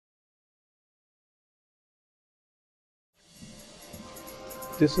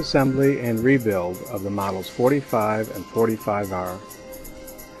Disassembly and rebuild of the models 45 and 45R.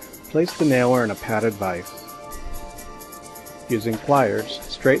 Place the nailer in a padded vise. Using pliers,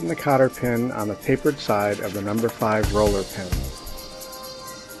 straighten the cotter pin on the tapered side of the number 5 roller pin.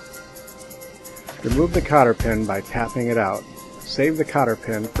 Remove the cotter pin by tapping it out. Save the cotter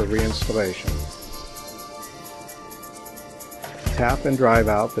pin for reinstallation. Tap and drive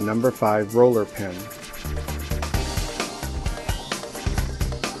out the number 5 roller pin.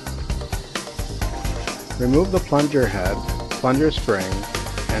 Remove the plunger head, plunger spring,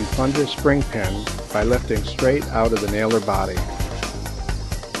 and plunger spring pin by lifting straight out of the nailer body.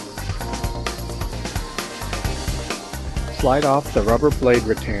 Slide off the rubber blade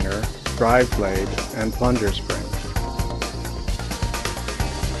retainer, drive blade, and plunger spring.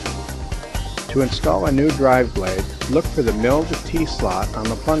 To install a new drive blade, look for the milled T-slot on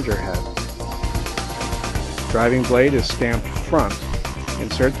the plunger head. Driving blade is stamped front.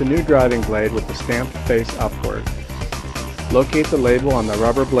 Insert the new driving blade with the stamped face upward. Locate the label on the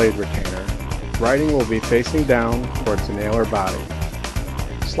rubber blade retainer. Writing will be facing down towards the nailer body.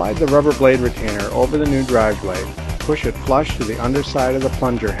 Slide the rubber blade retainer over the new drive blade. Push it flush to the underside of the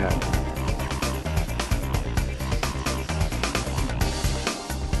plunger head.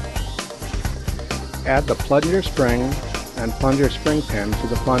 Add the plunger spring and plunger spring pin to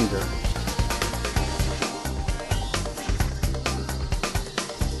the plunger.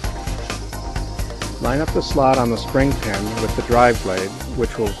 Line up the slot on the spring pin with the drive blade,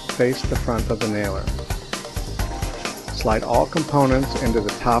 which will face the front of the nailer. Slide all components into the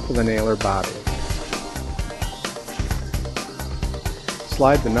top of the nailer body.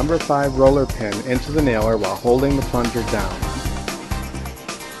 Slide the number 5 roller pin into the nailer while holding the plunger down.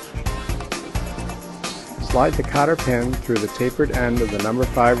 Slide the cotter pin through the tapered end of the number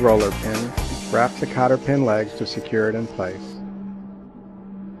 5 roller pin. Wrap the cotter pin legs to secure it in place.